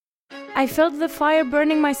I felt the fire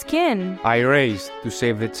burning my skin. I raced to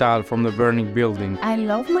save the child from the burning building. I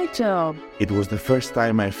love my job. It was the first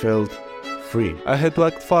time I felt free. I had to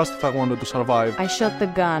act fast if I wanted to survive. I shot the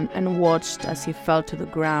gun and watched as he fell to the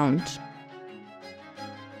ground.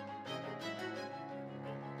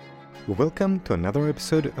 Welcome to another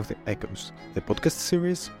episode of The Echoes, the podcast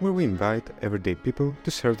series where we invite everyday people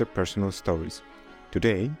to share their personal stories.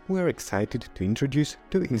 Today, we are excited to introduce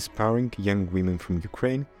two inspiring young women from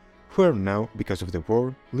Ukraine who are now, because of the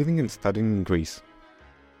war, living and studying in Greece.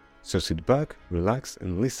 So sit back, relax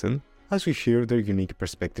and listen as we hear their unique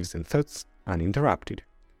perspectives and thoughts uninterrupted.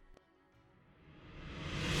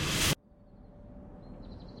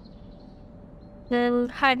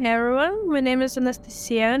 Hi everyone, my name is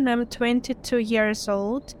Anastasia and I'm 22 years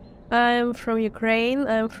old. I'm from Ukraine,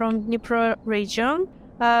 I'm from Dnipro region.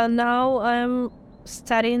 Now I'm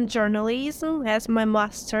studying journalism as my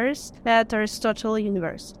master's at Aristotle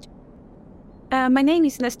University. My name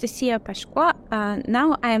is Anastasia Pashko.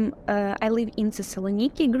 Now I live in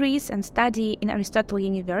Thessaloniki, Greece, and study in Aristotle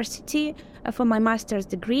University for my master's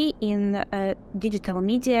degree in digital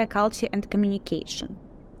media, culture and communication.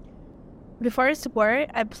 Before the war,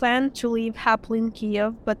 I planned to live happily in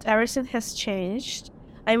Kiev, but everything has changed.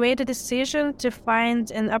 I made a decision to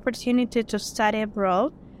find an opportunity to study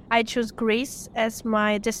abroad. I chose Greece as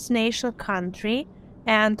my destination country,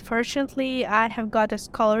 and fortunately, I have got a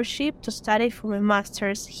scholarship to study for my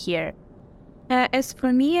master's here. As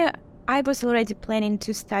for me, I was already planning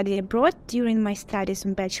to study abroad during my studies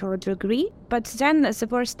in bachelor degree, but then the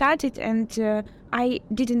war started and I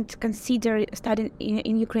didn't consider studying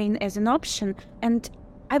in Ukraine as an option, and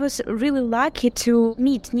I was really lucky to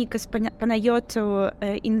meet Nikos Panayotou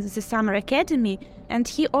in the summer academy, and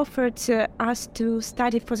he offered us to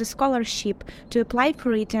study for the scholarship, to apply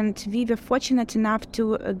for it, and we were fortunate enough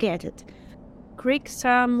to get it. Greeks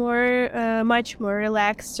are much more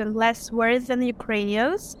relaxed and less worried than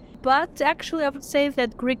Ukrainians. But actually, I would say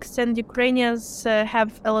that Greeks and Ukrainians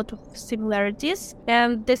have a lot of similarities.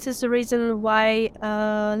 And this is the reason why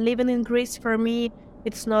living in Greece, for me,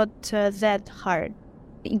 it's not that hard.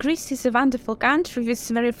 Greece is a wonderful country with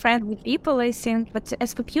very friendly people, I think. But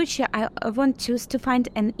as for future, I want to find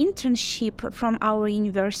an internship from our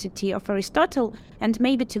University of Aristotle and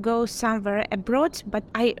maybe to go somewhere abroad. But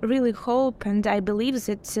I really hope and I believe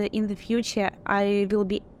that in the future I will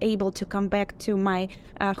be able to come back to my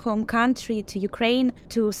home country, to Ukraine,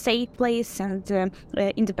 to a safe place and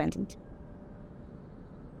independent.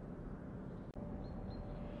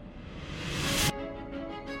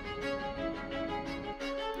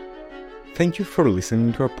 Thank you for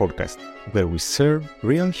listening to our podcast, where we share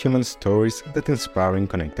real human stories that inspire and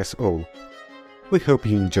connect us all. We hope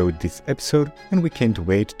you enjoyed this episode and we can't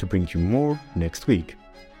wait to bring you more next week.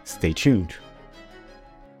 Stay tuned!